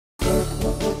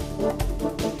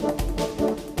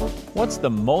What's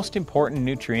the most important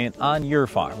nutrient on your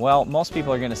farm? Well, most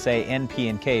people are going to say N, P,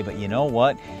 and K, but you know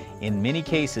what? In many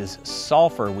cases,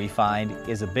 sulfur, we find,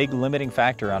 is a big limiting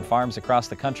factor on farms across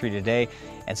the country today,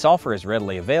 and sulfur is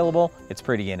readily available. It's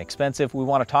pretty inexpensive. We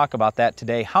want to talk about that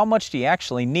today. How much do you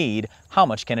actually need? How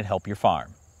much can it help your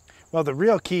farm? Well, the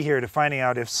real key here to finding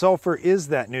out if sulfur is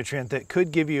that nutrient that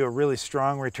could give you a really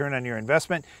strong return on your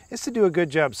investment is to do a good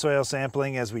job soil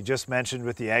sampling, as we just mentioned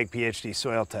with the Ag PhD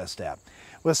soil test app.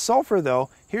 With sulfur though,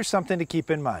 here's something to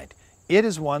keep in mind. It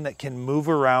is one that can move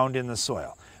around in the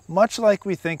soil. Much like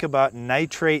we think about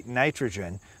nitrate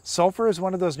nitrogen, sulfur is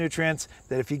one of those nutrients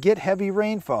that if you get heavy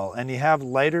rainfall and you have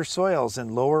lighter soils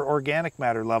and lower organic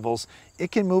matter levels,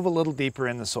 it can move a little deeper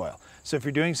in the soil. So if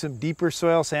you're doing some deeper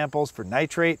soil samples for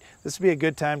nitrate, this would be a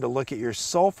good time to look at your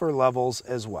sulfur levels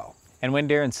as well. And when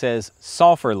Darren says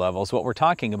sulfur levels, what we're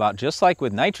talking about, just like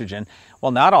with nitrogen,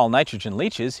 well, not all nitrogen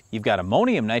leaches. You've got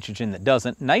ammonium nitrogen that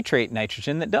doesn't, nitrate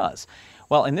nitrogen that does.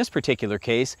 Well, in this particular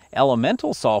case,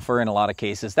 elemental sulfur in a lot of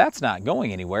cases, that's not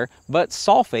going anywhere, but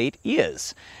sulfate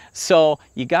is. So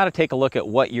you got to take a look at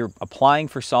what you're applying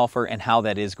for sulfur and how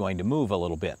that is going to move a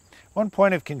little bit. One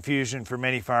point of confusion for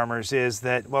many farmers is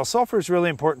that, well, sulfur is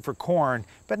really important for corn,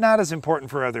 but not as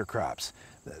important for other crops.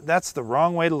 That's the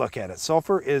wrong way to look at it.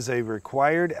 Sulfur is a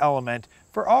required element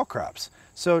for all crops.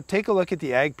 So take a look at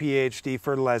the Ag PhD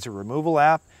fertilizer removal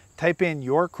app, type in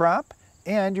your crop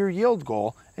and your yield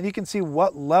goal, and you can see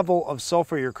what level of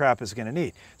sulfur your crop is going to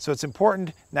need. So it's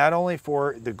important not only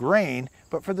for the grain,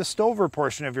 but for the stover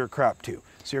portion of your crop too.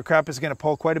 So your crop is going to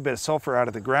pull quite a bit of sulfur out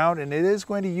of the ground, and it is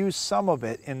going to use some of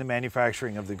it in the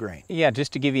manufacturing of the grain. Yeah,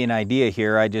 just to give you an idea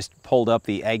here, I just pulled up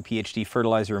the Ag PhD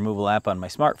fertilizer removal app on my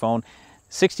smartphone.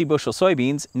 60 bushel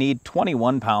soybeans need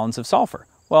 21 pounds of sulfur.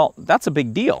 Well, that's a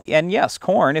big deal. And yes,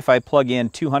 corn, if I plug in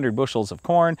 200 bushels of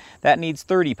corn, that needs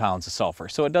 30 pounds of sulfur.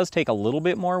 So it does take a little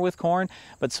bit more with corn,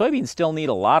 but soybeans still need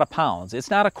a lot of pounds. It's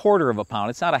not a quarter of a pound,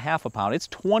 it's not a half a pound, it's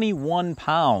 21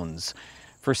 pounds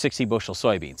for 60 bushel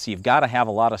soybeans. So you've got to have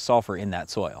a lot of sulfur in that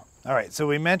soil. All right, so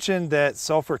we mentioned that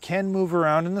sulfur can move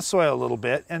around in the soil a little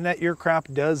bit and that your crop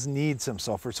does need some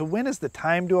sulfur. So when is the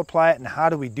time to apply it and how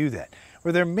do we do that?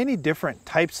 Well, there are many different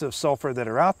types of sulfur that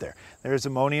are out there. There's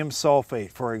ammonium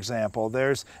sulfate, for example.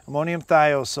 There's ammonium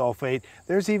thiosulfate.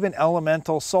 There's even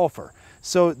elemental sulfur.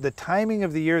 So the timing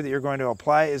of the year that you're going to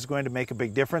apply is going to make a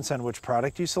big difference on which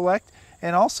product you select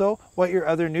and also what your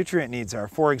other nutrient needs are.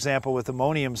 For example, with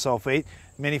ammonium sulfate,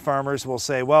 many farmers will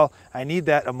say, well, I need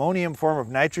that ammonium form of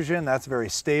nitrogen. That's very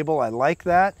stable. I like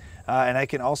that. And I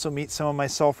can also meet some of my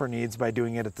sulfur needs by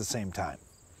doing it at the same time.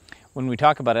 When we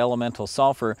talk about elemental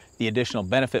sulfur, the additional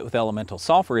benefit with elemental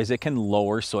sulfur is it can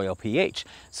lower soil pH.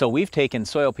 So we've taken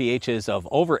soil pHs of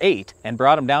over 8 and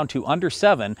brought them down to under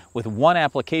 7 with one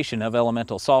application of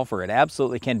elemental sulfur. It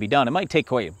absolutely can be done. It might take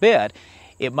quite a bit.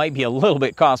 It might be a little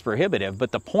bit cost prohibitive,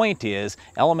 but the point is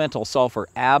elemental sulfur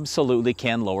absolutely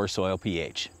can lower soil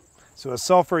pH. So with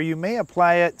sulfur, you may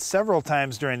apply it several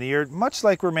times during the year, much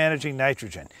like we're managing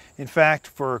nitrogen. In fact,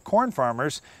 for corn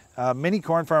farmers, many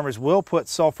corn farmers will put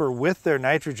sulfur with their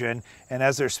nitrogen, and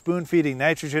as they're spoon feeding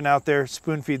nitrogen out there,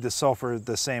 spoon feed the sulfur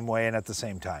the same way and at the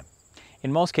same time.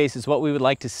 In most cases, what we would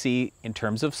like to see in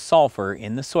terms of sulfur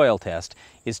in the soil test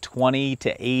is 20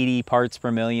 to 80 parts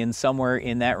per million, somewhere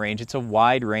in that range. It's a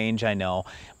wide range, I know,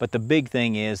 but the big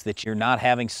thing is that you're not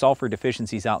having sulfur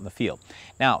deficiencies out in the field.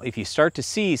 Now, if you start to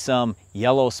see some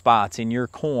yellow spots in your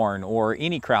corn or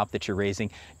any crop that you're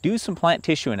raising, do some plant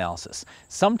tissue analysis.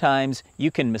 Sometimes you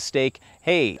can mistake,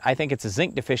 hey, I think it's a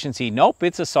zinc deficiency. Nope,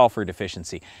 it's a sulfur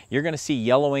deficiency. You're going to see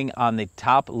yellowing on the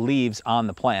top leaves on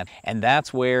the plant, and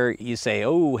that's where you say,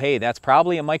 oh, hey, that's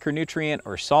probably a micronutrient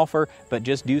or sulfur, but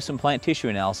just do some plant tissue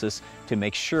analysis to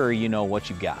make sure you know what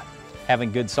you've got.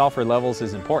 Having good sulfur levels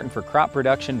is important for crop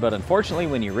production, but unfortunately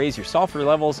when you raise your sulfur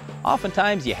levels,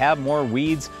 oftentimes you have more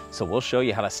weeds, so we'll show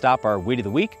you how to stop our Weed of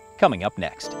the Week coming up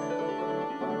next.